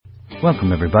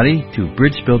Welcome, everybody, to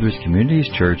Bridge Builders Communities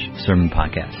Church Sermon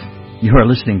Podcast. You are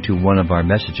listening to one of our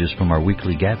messages from our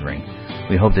weekly gathering.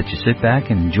 We hope that you sit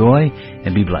back and enjoy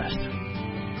and be blessed.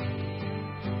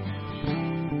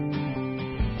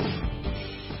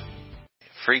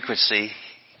 Frequency,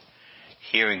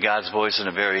 hearing God's voice in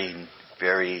a very,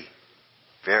 very,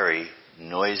 very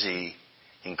noisy,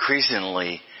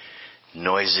 increasingly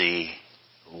noisy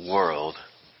world.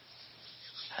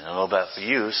 I don't know about for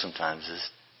you, sometimes it's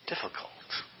difficult.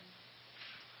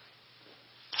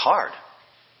 Hard.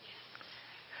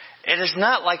 It is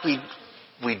not like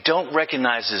we don't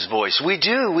recognize His voice. We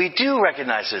do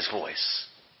recognize His voice.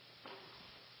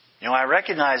 You know, I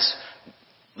recognize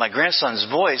my grandson's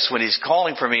voice when he's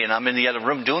calling for me and I'm in the other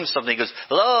room doing something. He goes,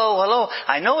 hello, hello.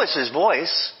 I know it's his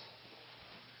voice.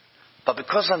 But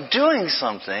because I'm doing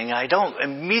something, I don't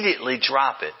immediately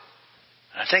drop it.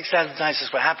 I think that's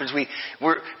what happens.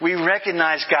 We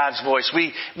recognize God's voice.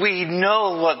 We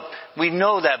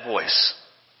know that voice.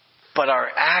 But our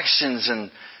actions and,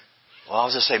 well,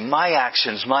 I'll just say my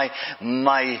actions, my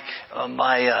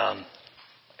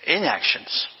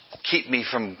inactions keep me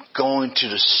from going to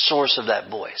the source of that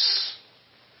voice.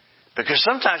 Because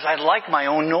sometimes I like my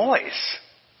own noise.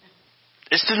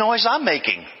 It's the noise I'm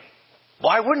making.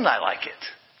 Why wouldn't I like it?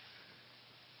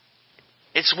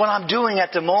 It's what I'm doing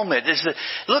at the moment.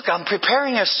 Look, I'm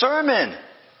preparing a sermon.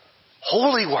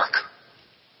 Holy work.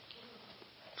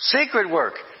 Sacred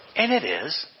work. And it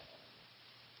is.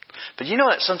 But you know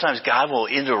that sometimes God will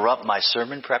interrupt my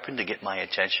sermon prepping to get my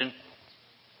attention?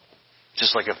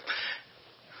 Just like a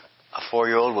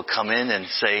 4-year-old will come in and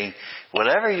say,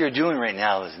 whatever you're doing right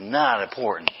now is not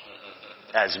important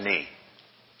as me.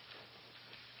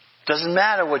 Doesn't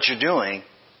matter what you're doing.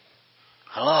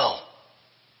 Hello.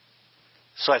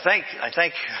 So I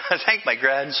thank my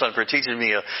grandson for teaching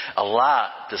me a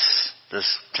lot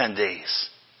this 10 days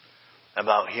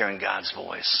about hearing God's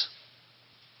voice.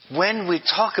 When we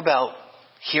talk about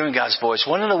hearing God's voice,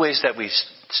 one of the ways that we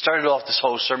started off this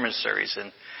whole sermon series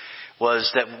in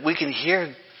was that we can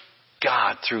hear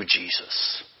God through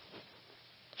Jesus.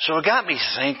 So it got me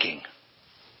thinking,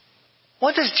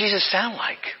 what does Jesus sound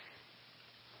like?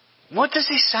 What does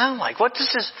He sound like? What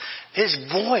does His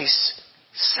voice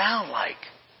sound like?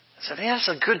 I said, yeah, that's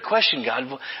a good question,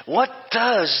 God. What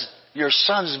does your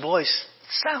Son's voice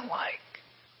sound like?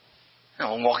 You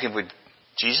know, I'm walking with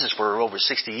Jesus for over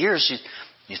 60 years.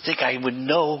 You think I would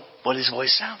know what His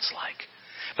voice sounds like.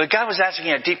 But God was asking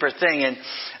a deeper thing. And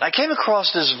I came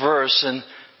across this verse in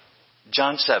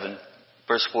John 7,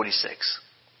 verse 46.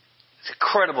 It's an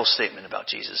incredible statement about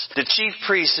Jesus. The chief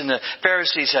priests and the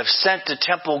Pharisees have sent the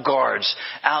temple guards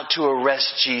out to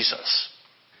arrest Jesus.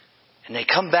 And they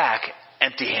come back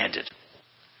empty-handed.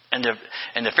 And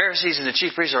the Pharisees and the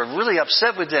chief priests are really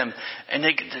upset with them. And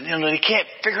they can't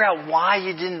figure out why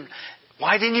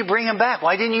didn't you bring him back?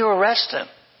 Why didn't you arrest him?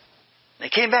 They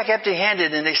came back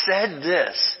empty-handed and they said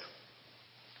this.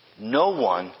 No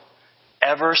one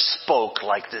ever spoke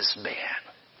like this man.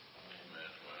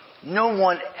 No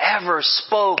one ever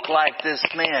spoke like this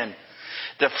man.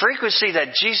 The frequency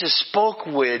that Jesus spoke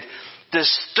with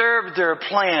disturbed their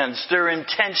plans, their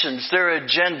intentions, their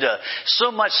agenda, so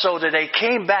much so that they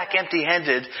came back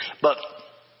empty-handed, but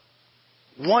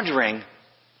wondering,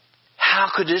 how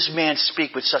could this man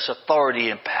speak with such authority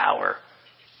and power?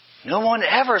 No one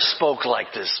ever spoke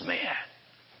like this man.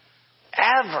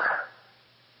 Ever.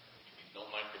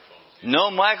 No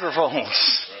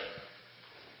microphones.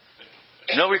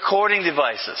 No recording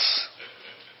devices.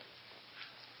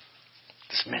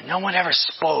 This man, no one ever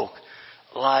spoke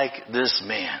like this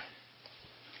man.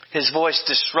 His voice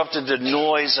disrupted the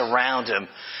noise around him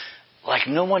like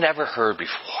no one ever heard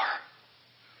before.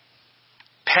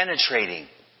 Penetrating,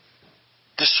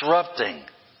 disrupting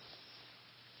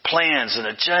plans and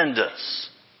agendas.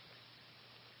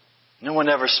 No one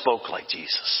ever spoke like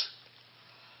Jesus.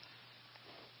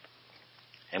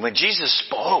 And when Jesus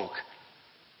spoke,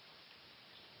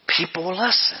 people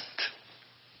listened.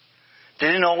 They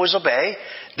didn't always obey.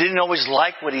 Didn't always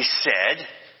like what He said.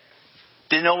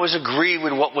 Didn't always agree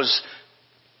with what was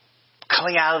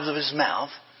coming out of His mouth.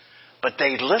 But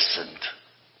they listened.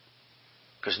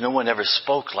 Because no one ever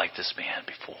spoke like this man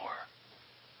before.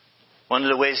 One of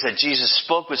the ways that Jesus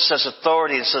spoke with such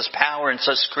authority and such power and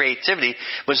such creativity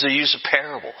was the use of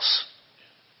parables.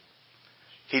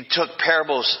 He took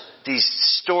parables, these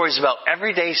stories about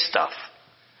everyday stuff,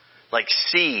 like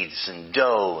seeds and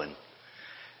dough, and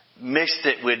mixed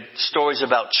it with stories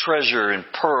about treasure and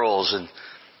pearls, and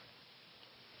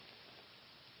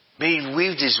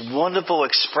weave these wonderful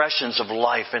expressions of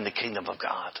life in the kingdom of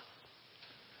God.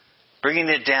 Bringing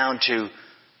it down to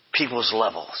people's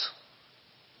levels.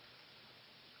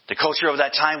 The culture of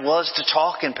that time was to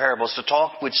talk in parables, to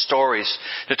talk with stories,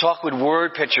 to talk with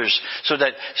word pictures so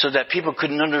that people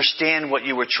couldn't understand what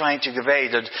you were trying to convey,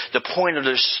 the point of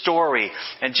the story.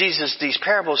 And these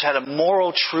parables had a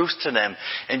moral truth to them.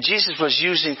 And Jesus was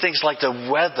using things like the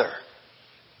weather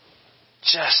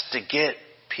just to get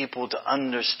people to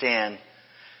understand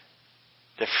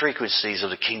the frequencies of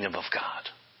the kingdom of God.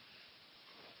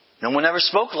 No one ever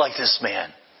spoke like this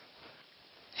man.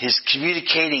 His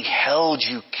communicating held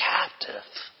you captive.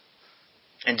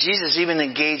 And Jesus even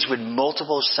engaged with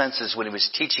multiple senses when he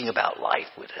was teaching about life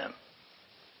with him.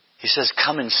 He says,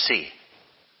 come and see.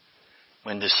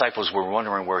 When disciples were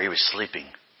wondering where he was sleeping.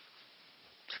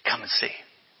 He said, come and see.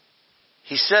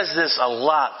 He says this a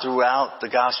lot throughout the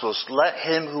Gospels. Let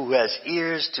him who has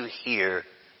ears to hear,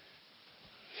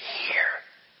 hear.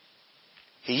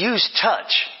 He used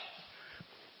touch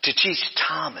to teach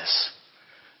Thomas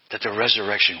that the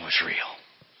resurrection was real.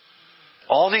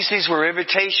 All these things were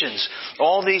invitations.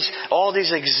 All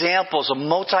these examples of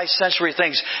multi-sensory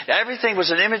things. Everything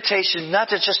was an invitation not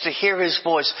just to hear his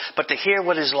voice, but to hear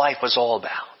what his life was all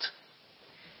about.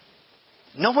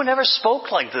 No one ever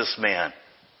spoke like this man.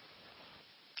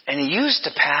 And he used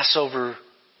the Passover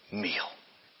meal.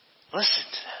 Listen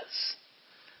to this.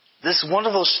 This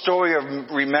wonderful story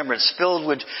of remembrance filled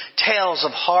with tales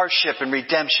of hardship and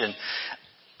redemption.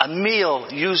 A meal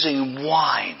using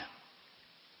wine.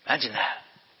 Imagine that.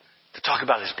 To talk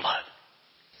about his blood.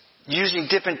 Using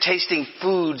different tasting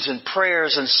foods and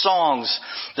prayers and songs.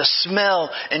 The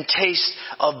smell and taste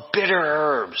of bitter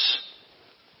herbs.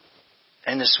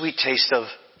 And the sweet taste of,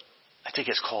 I think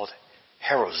it's called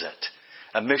harrowset.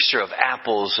 A mixture of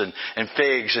apples and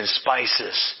figs and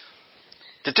spices.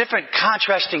 The different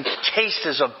contrasting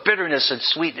tastes of bitterness and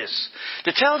sweetness.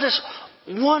 To tell this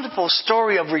wonderful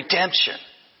story of redemption.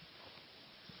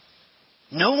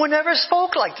 No one ever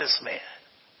spoke like this man.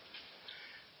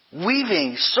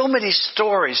 Weaving so many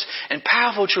stories and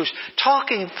powerful truths.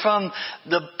 Talking from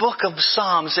the book of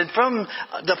Psalms and from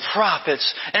the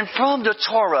prophets and from the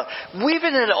Torah.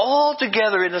 Weaving it all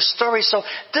together in a story. So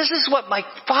this is what my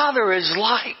Father is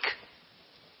like.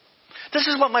 This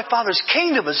is what my Father's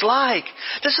kingdom is like.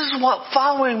 This is what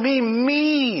following me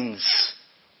means.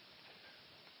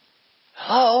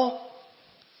 Hello?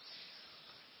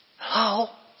 Hello?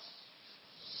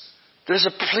 There's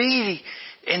a plea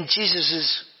in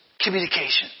Jesus'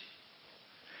 communication.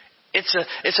 It's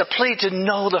a plea to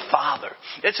know the Father.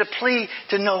 It's a plea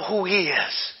to know who He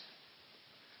is.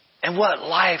 And what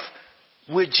life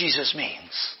with Jesus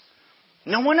means.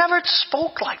 No one ever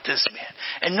spoke like this man.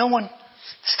 And no one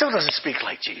still doesn't speak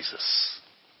like Jesus.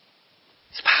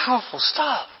 It's powerful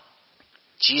stuff.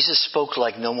 Jesus spoke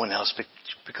like no one else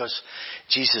because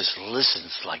Jesus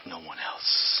listens like no one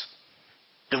else.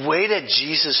 The way that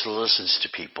Jesus listens to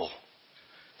people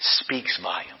speaks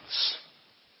volumes.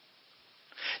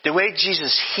 The way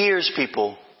Jesus hears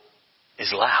people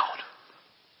is loud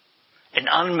and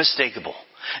unmistakable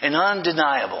and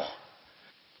undeniable.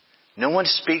 No one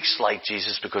speaks like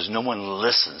Jesus because no one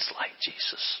listens like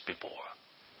Jesus before.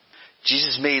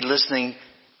 Jesus made listening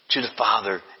to the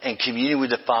Father and communion with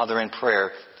the Father in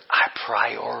prayer a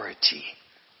priority.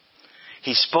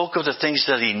 He spoke of the things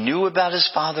that he knew about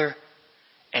his Father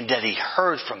and that he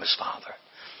heard from his Father.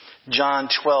 John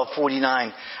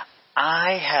 12:49,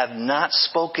 I have not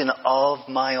spoken of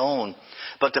my own,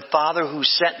 but the Father who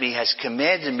sent me has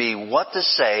commanded me what to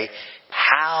say,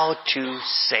 how to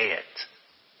say it.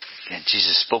 And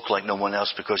Jesus spoke like no one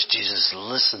else because Jesus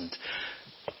listened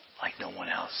like no one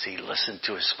else. He listened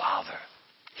to his Father.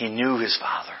 He knew his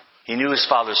Father. He knew his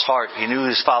Father's heart. He knew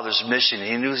his Father's mission.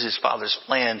 He knew his Father's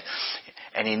plan.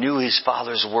 And he knew his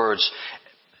Father's words.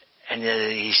 And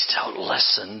yet he still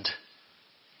listened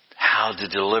how to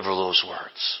deliver those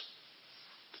words.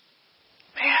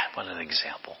 Man, what an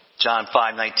example. John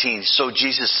 5:19. So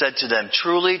Jesus said to them,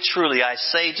 truly, truly, I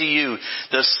say to you,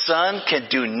 the Son can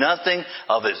do nothing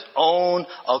of his own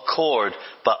accord,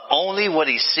 but only what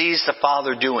he sees the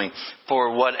Father doing.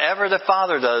 For whatever the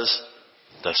Father does,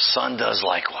 the Son does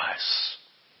likewise.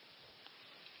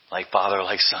 Like Father,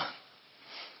 like Son.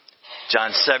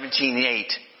 John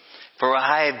 17:8. For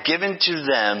I have given to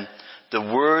them the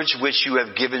words which you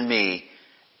have given me,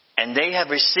 and they have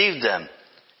received them,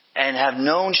 and have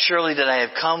known surely that I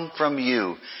have come from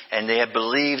you, and they have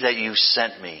believed that you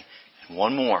sent me. And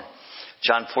one more.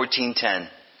 John 14:10.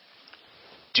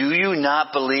 Do you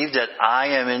not believe that I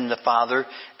am in the Father,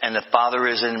 and the Father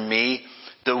is in me?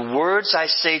 The words I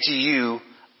say to you,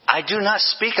 I do not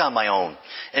speak on my own.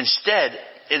 Instead,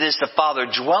 it is the Father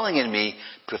dwelling in me,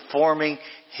 performing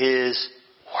his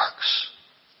works.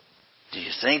 Do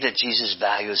you think that Jesus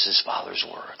values his Father's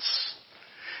words?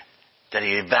 that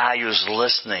he values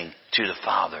listening to the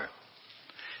Father.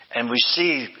 And we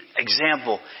see an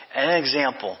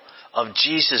example of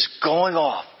Jesus going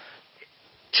off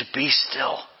to be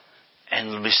still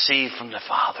and receive from the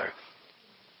Father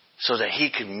so that he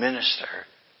could minister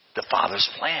the Father's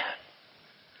plan.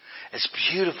 It's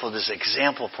beautiful, this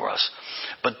example for us.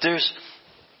 But there's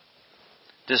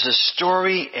a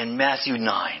story in Matthew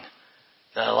 9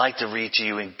 that I'd like to read to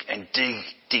you and dig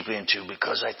deep into,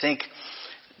 because I think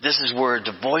this is where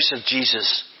the voice of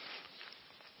Jesus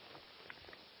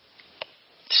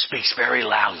speaks very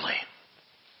loudly.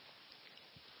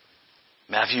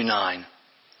 Matthew 9,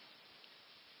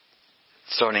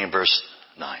 starting in verse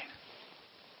 9.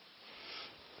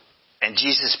 And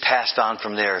Jesus passed on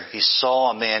from there. He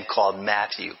saw a man called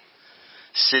Matthew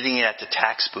sitting at the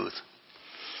tax booth.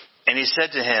 And he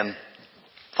said to him,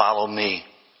 "Follow me."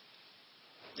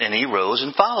 And he rose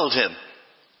and followed him.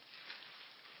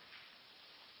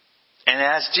 And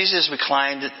as Jesus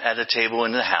reclined at a table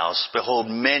in the house, behold,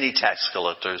 many tax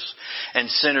collectors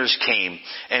and sinners came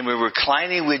and were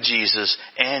reclining with Jesus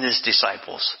and his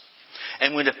disciples.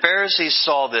 And when the Pharisees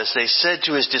saw this, they said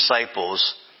to his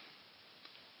disciples,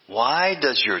 "Why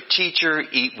does your teacher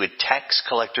eat with tax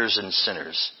collectors and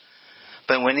sinners?"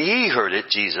 But when he heard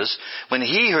it,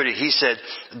 he said,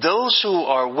 "Those who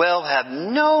are well have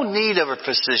no need of a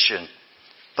physician,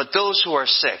 but those who are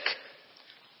sick.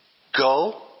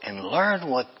 Go and learn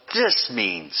what this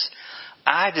means.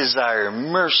 I desire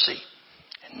mercy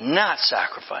and not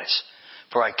sacrifice,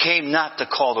 for I came not to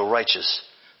call the righteous,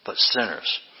 but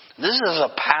sinners." This is a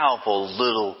powerful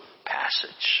little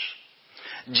passage.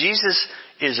 Jesus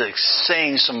is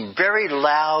saying some very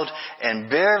loud and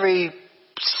very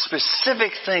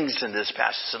specific things in this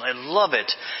passage, and I love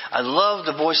it. I love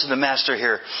the voice of the Master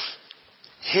here.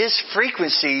 His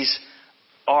frequencies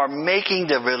are making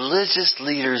the religious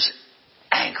leaders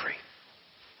angry,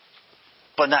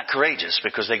 but not courageous,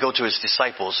 because they go to his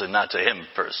disciples and not to him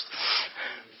first.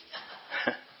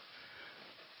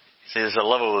 See, there's a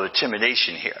level of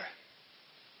intimidation here.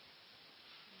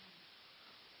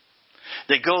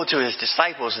 They go to his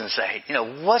disciples and say,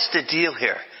 what's the deal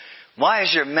here? Why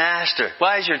is your master,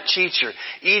 why is your teacher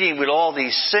eating with all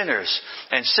these sinners?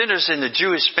 And sinners in the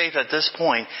Jewish faith at this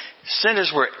point,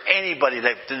 sinners were anybody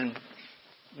that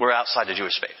were outside the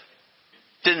Jewish faith.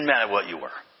 Didn't matter what you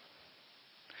were.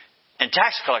 And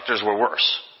tax collectors were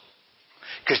worse.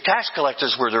 Because tax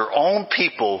collectors were their own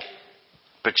people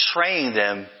betraying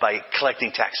them by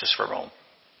collecting taxes for Rome.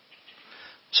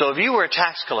 So if you were a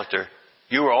tax collector,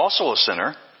 you were also a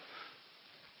sinner.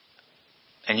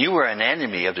 And you were an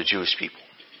enemy of the Jewish people.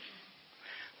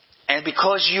 And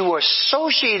because you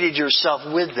associated yourself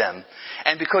with them,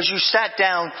 and because you sat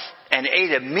down and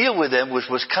ate a meal with them, which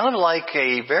was kind of like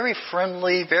a very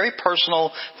friendly, very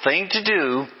personal thing to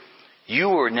do, you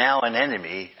were now an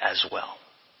enemy as well.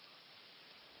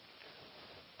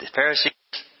 The Pharisees,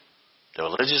 the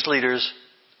religious leaders,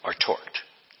 are torqued.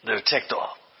 They're ticked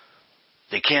off.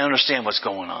 They can't understand what's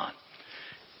going on.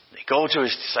 They go to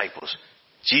his disciples.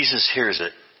 Jesus hears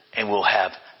it and will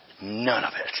have none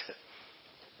of it.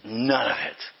 None of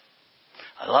it.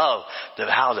 I love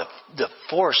how the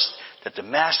force that the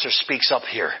Master speaks up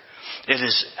here. It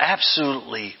is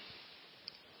absolutely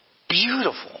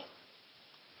beautiful.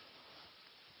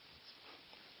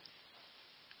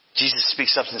 Jesus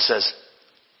speaks up and says,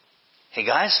 "Hey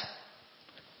guys,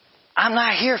 I'm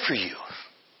not here for you.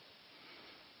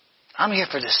 I'm here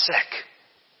for the sick."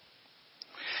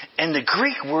 And the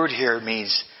Greek word here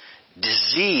means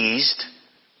diseased,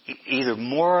 either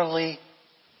morally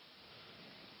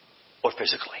or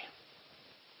physically.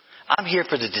 I'm here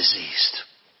for the diseased.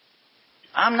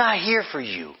 I'm not here for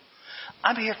you.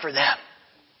 I'm here for them.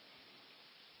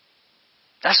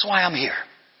 That's why I'm here.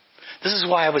 This is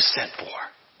why I was sent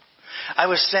for. I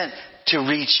was sent to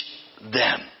reach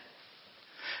them.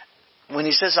 When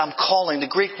he says I'm calling, the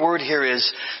Greek word here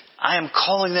is, I am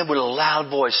calling them with a loud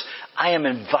voice. I am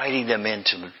inviting them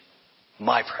into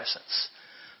my presence.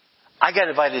 I got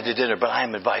invited to dinner, but I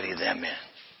am inviting them in.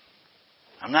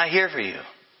 I'm not here for you.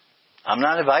 I'm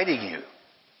not inviting you.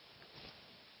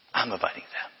 I'm inviting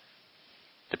them.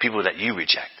 The people that you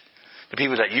reject. The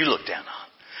people that you look down on.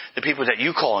 The people that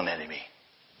you call an enemy.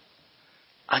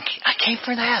 I came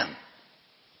for them.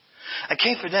 I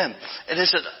came for them. And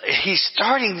he's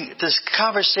starting this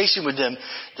conversation with them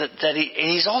and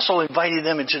he's also inviting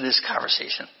them into this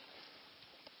conversation.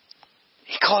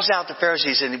 He calls out the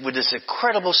Pharisees and with this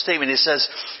incredible statement, he says,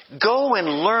 "Go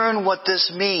and learn what this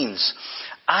means.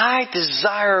 I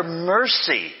desire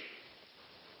mercy,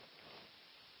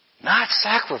 not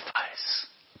sacrifice."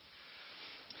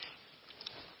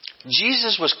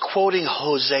 Jesus was quoting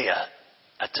Hosea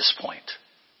at this point,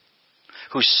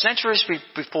 who centuries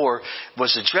before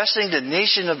was addressing the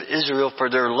nation of Israel for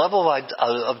their level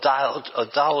of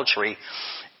idolatry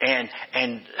and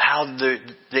how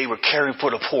they were caring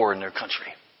for the poor in their country.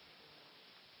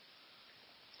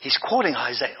 He's quoting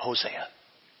Hosea,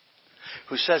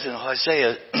 who says in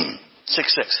Hosea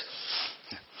 6:6,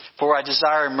 "For I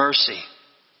desire mercy."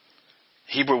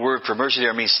 Hebrew word for mercy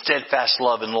there means steadfast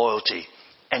love and loyalty,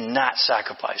 and not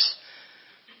sacrifice.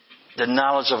 The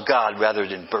knowledge of God rather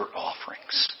than burnt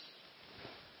offerings.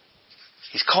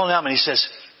 He's calling out and he says,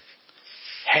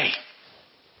 hey,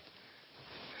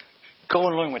 go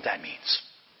and learn what that means.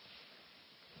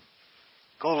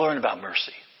 Go learn about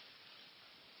mercy.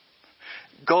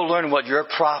 Go learn what your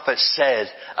prophet said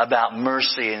about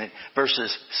mercy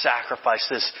versus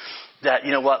sacrifice. That,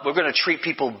 you know what, we're going to treat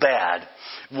people bad.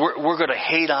 We're going to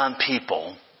hate on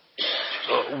people.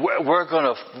 We're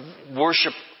going to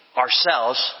worship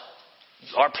ourselves,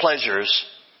 our pleasures,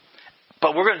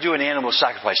 but we're going to do an animal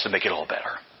sacrifice to make it all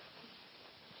better.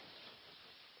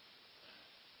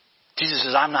 Jesus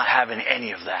says, I'm not having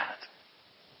any of that.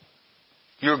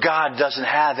 Your God doesn't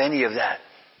have any of that.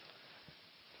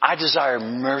 I desire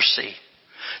mercy.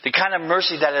 The kind of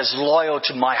mercy that is loyal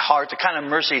to my heart. The kind of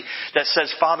mercy that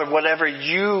says, Father, whatever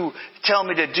you tell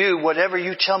me to do, whatever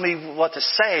you tell me what to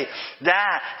say,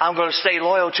 that I'm going to stay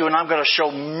loyal to and I'm going to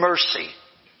show mercy.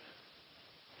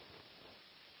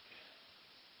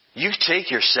 You take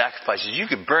your sacrifices. You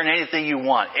can burn anything you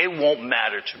want. It won't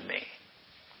matter to me.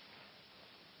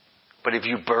 But if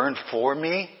you burn for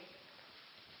me,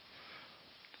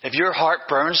 if your heart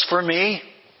burns for me,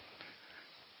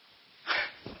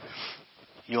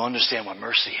 you'll understand what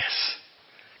mercy is.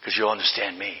 Because you'll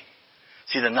understand me.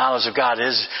 See, the knowledge of God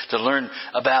is to learn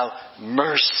about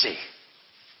mercy.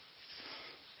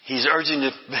 He's urging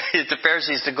the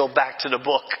Pharisees to go back to the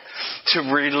book, to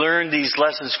relearn these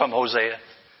lessons from Hosea.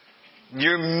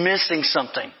 You're missing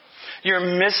something. You're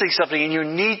missing something and you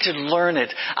need to learn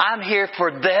it. I'm here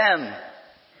for them.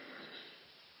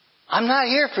 I'm not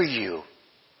here for you.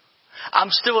 I'm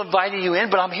still inviting you in,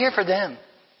 but I'm here for them.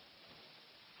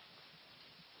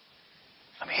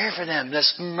 I'm here for them.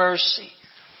 That's mercy.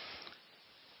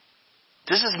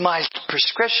 This is my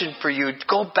prescription for you.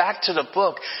 Go back to the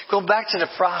book. Go back to the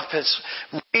prophets.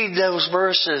 Read those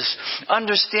verses.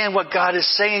 Understand what God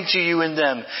is saying to you in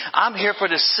them. I'm here for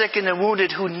the sick and the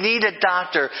wounded who need a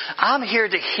doctor. I'm here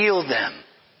to heal them.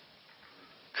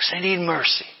 Because they need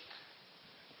mercy.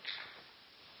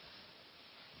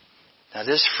 Now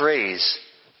this phrase,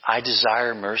 I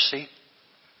desire mercy,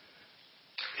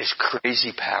 is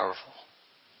crazy powerful.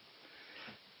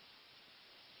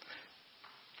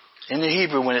 In the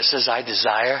Hebrew, when it says I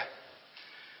desire,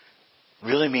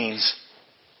 really means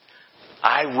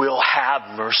I will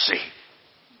have mercy.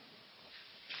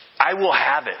 I will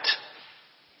have it.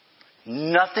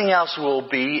 Nothing else will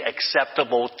be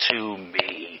acceptable to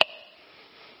me.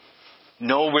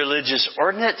 No religious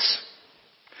ordinance.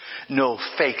 No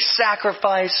fake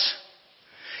sacrifice.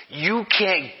 You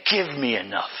can't give me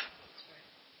enough.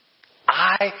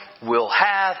 I will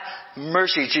have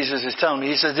mercy, Jesus is telling me.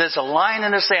 He says, there's a line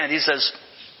in the sand. He says,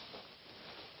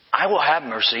 I will have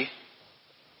mercy.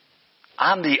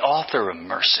 I'm the author of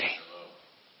mercy.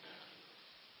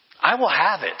 I will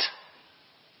have it.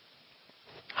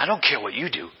 I don't care what you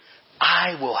do.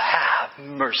 I will have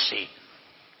mercy.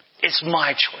 It's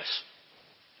my choice.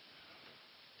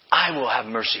 I will have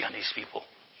mercy on these people.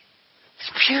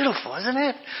 It's beautiful, isn't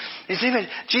it?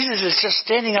 Jesus is just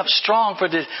standing up strong for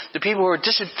the people who are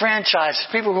disenfranchised,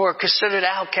 people who are considered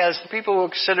outcasts, people who are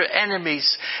considered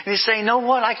enemies. And he's saying, know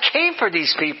what? I came for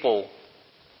these people.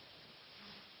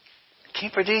 I came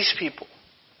for these people.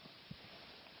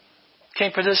 I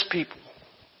came for this people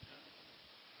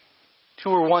who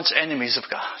were once enemies of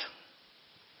God.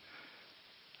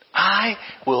 I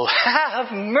will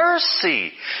have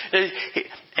mercy.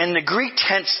 And the Greek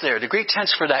tense there, the Greek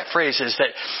tense for that phrase is that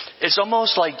it's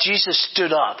almost like Jesus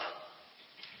stood up,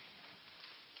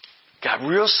 got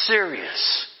real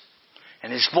serious,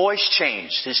 and his voice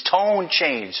changed, his tone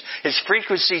changed, his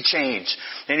frequency changed.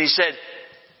 And he said,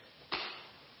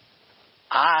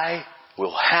 I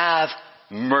will have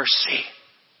mercy.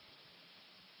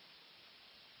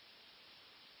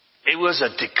 It was a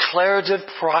declarative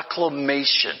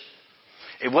proclamation.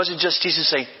 It wasn't just Jesus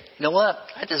saying, you know what?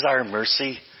 I desire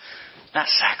mercy, not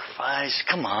sacrifice.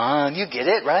 Come on, you get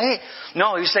it, right?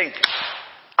 No, he's saying,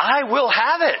 I will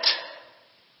have it.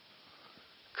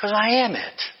 Because I am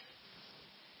it.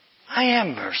 I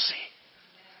am mercy.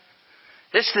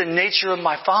 It's the nature of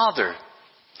my Father.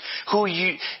 Who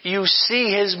you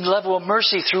see His level of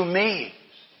mercy through me.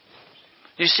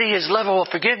 You see His level of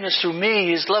forgiveness through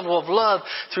me, His level of love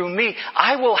through me.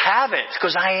 I will have it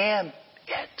because I am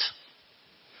it.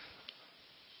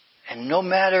 And no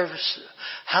matter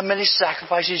how many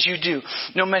sacrifices you do,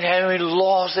 no matter how many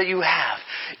laws that you have,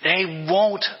 they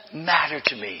won't matter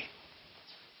to me.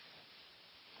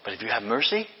 But if you have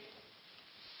mercy,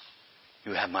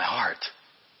 you have my heart.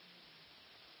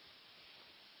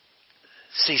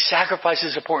 See, sacrifice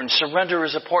is important. Surrender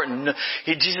is important.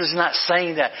 Jesus is not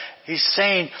saying that. He's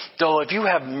saying, though, if you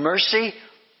have mercy,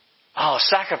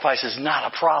 sacrifice is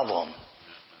not a problem.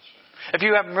 If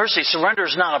you have mercy, surrender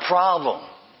is not a problem.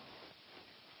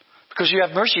 Because you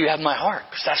have mercy, you have my heart.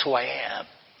 Because that's who I am.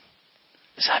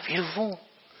 Is that beautiful?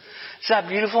 Is that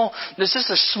beautiful? This is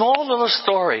a small little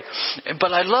story.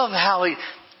 But I love how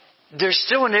there's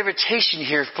still an invitation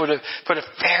here for the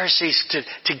Pharisees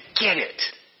to get it.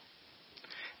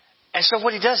 And so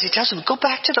what he does, he tells them, go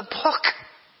back to the book.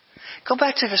 Go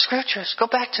back to the scriptures. Go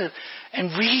back to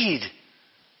and read.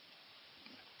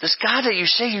 This God that you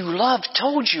say you love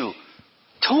told you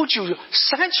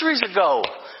centuries ago,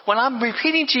 when I'm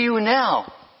repeating to you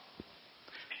now.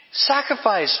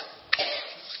 Sacrifice.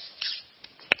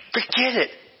 Forget it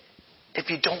if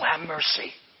you don't have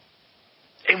mercy.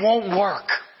 It won't work.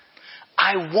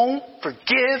 I won't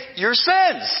forgive your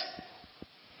sins.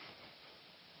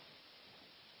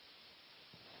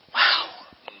 Wow.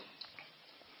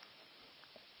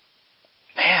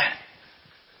 Man.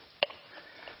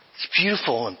 It's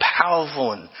beautiful and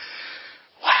powerful and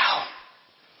wow.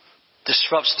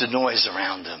 Disrupts the noise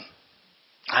around them.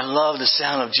 I love the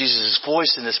sound of Jesus'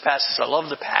 voice in this passage. I love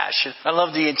the passion. I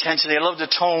love the intensity. I love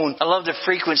the tone. I love the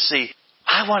frequency.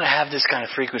 I want to have this kind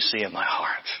of frequency in my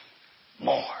heart.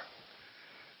 More.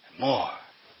 More.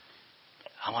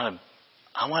 I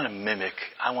want to mimic.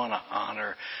 I want to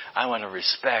honor. I want to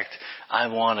respect. I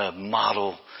want to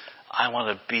model. I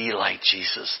want to be like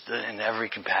Jesus in every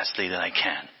capacity that I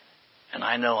can. And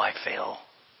I know I fail,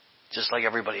 just like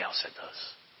everybody else that does.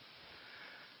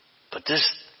 But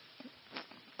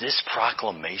this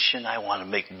proclamation, I want to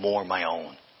make more my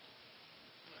own.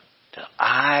 That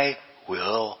I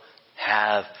will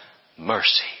have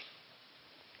mercy.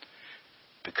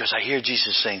 Because I hear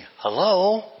Jesus saying,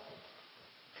 hello,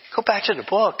 go back to the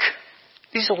book.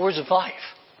 These are words of life.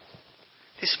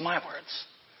 These are my words.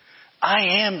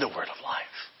 I am the word of life.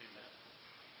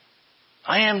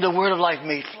 I am the word of life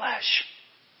made flesh.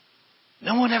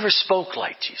 No one ever spoke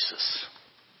like Jesus.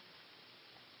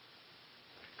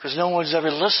 Because no one's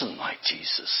ever listened like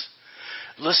Jesus.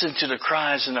 Listen to the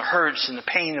cries and the hurts and the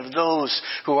pain of those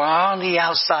who are on the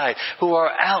outside, who are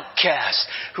outcast,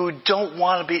 who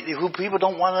people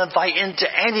don't want to invite into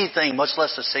anything, much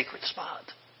less a sacred spot.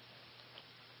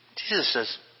 Jesus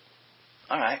says,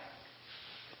 all right,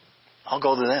 I'll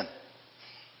go to them.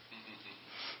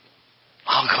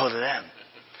 I'll go to them.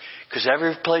 Because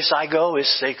every place I go is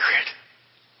sacred.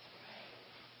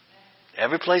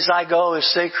 Every place I go is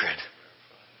sacred.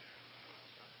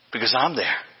 Because I'm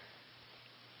there.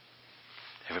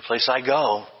 Every place I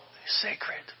go is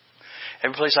sacred.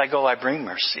 Every place I go, I bring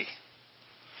mercy.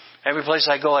 Every place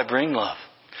I go, I bring love.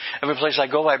 Every place I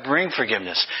go, I bring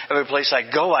forgiveness. Every place I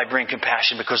go, I bring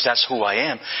compassion because that's who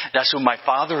I am. That's who my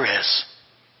Father is.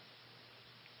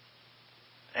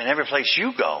 And every place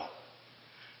you go,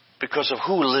 because of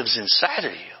who lives inside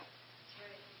of you,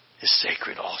 is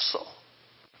sacred also.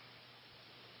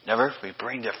 Never, we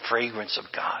bring the fragrance of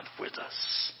God with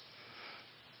us.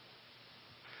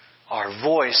 Our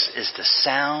voice is the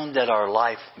sound that our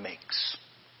life makes.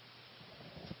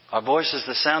 Our voice is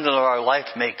the sound that our life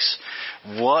makes.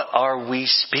 What are we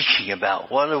speaking about?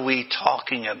 What are we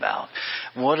talking about?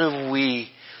 What are we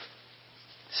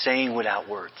saying without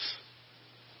words?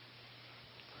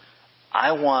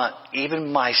 I want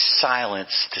even my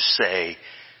silence to say,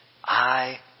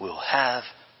 I will have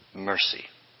mercy.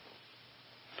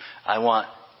 I want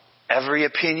every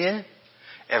opinion,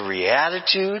 every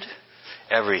attitude,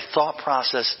 every thought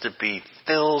process to be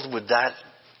filled with that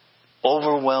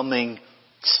overwhelming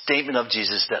statement of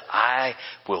Jesus that I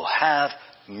will have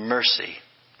mercy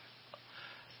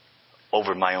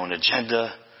over my own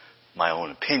agenda, my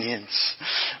own opinions,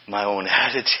 my own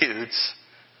attitudes.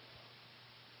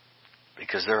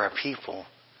 Because there are people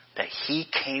that He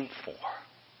came for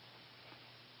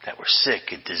that were sick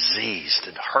and diseased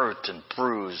and hurt and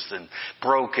bruised and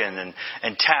broken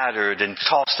and tattered and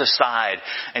tossed aside.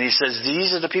 And He says,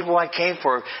 these are the people I came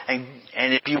for. And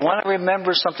if you want to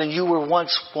remember something, you were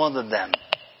once one of them.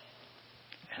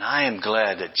 And I am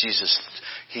glad that Jesus,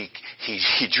 He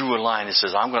drew a line and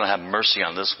says, I'm going to have mercy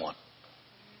on this one.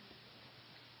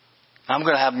 I'm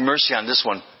going to have mercy on this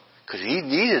one because he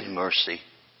needed mercy.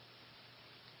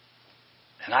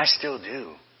 And I still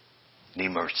do need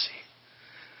mercy.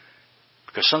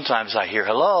 Because sometimes I hear,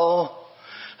 hello,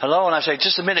 and I say,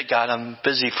 just a minute, God, I'm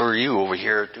busy for you over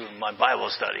here doing my Bible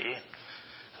study.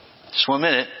 Just 1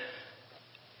 minute.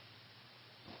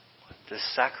 This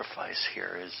sacrifice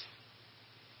here is,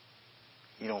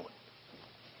 you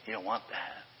don't want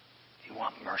that. You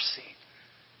want mercy.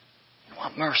 You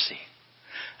want mercy.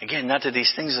 Again, not that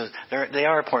these things they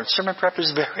are important. Sermon prep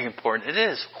is very important. It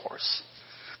is, of course.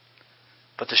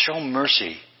 But to show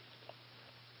mercy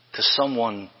to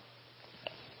someone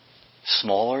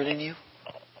smaller than you,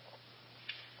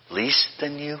 least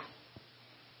than you,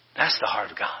 that's the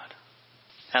heart of God.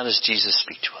 How does Jesus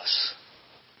speak to us?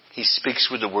 He speaks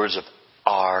with the words of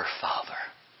our Father.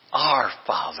 Our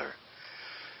Father.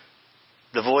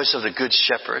 The voice of the Good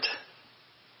Shepherd.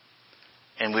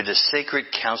 And with the sacred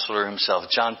counselor himself,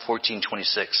 John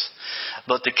 14:26.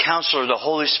 But the counselor, the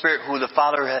Holy Spirit, who the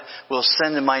Father will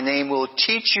send in my name, will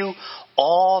teach you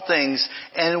all things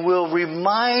and will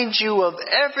remind you of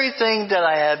everything that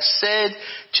I have said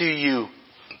to you.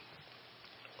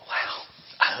 Wow.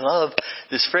 I love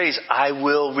this phrase, I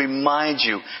will remind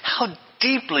you. How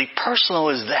deeply personal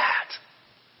is that?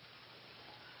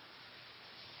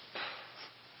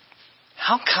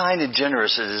 How kind and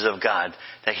generous it is of God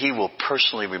that He will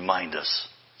personally remind us.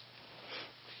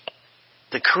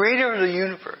 The Creator of the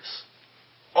universe,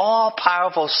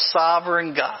 all-powerful,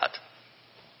 sovereign God,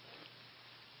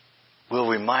 will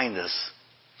remind us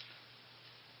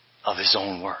of His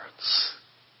own words.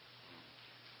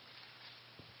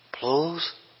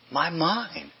 Blows my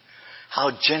mind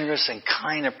how generous and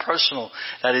kind and personal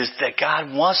that is, that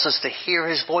God wants us to hear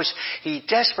His voice. He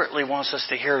desperately wants us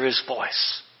to hear His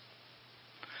voice.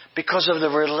 Because of the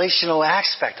relational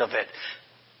aspect of it.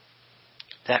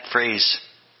 That phrase,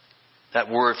 that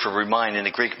word for remind in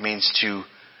the Greek means to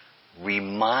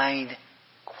remind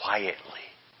quietly.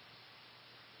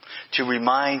 To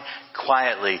remind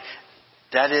quietly.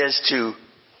 That is to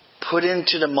put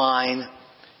into the mind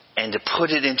and to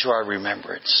put it into our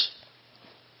remembrance.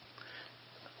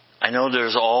 I know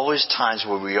there's always times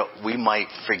where we might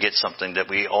forget something, that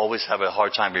we always have a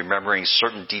hard time remembering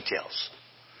certain details.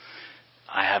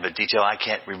 I have a detail. I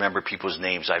can't remember people's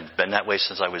names. I've been that way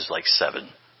since I was like 7.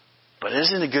 But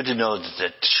isn't it good to know that the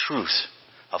truth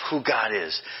of who God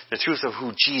is, the truth of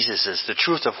who Jesus is, the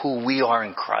truth of who we are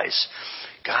in Christ,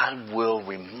 God will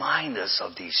remind us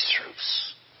of these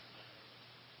truths.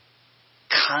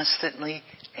 Constantly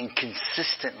and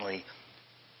consistently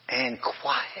and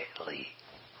quietly.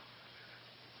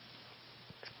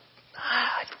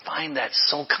 I find that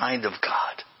so kind of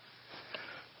God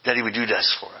that He would do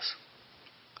this for us.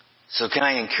 So can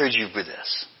I encourage you with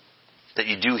this? That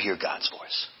you do hear God's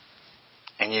voice.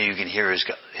 And you can hear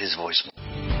His voice more.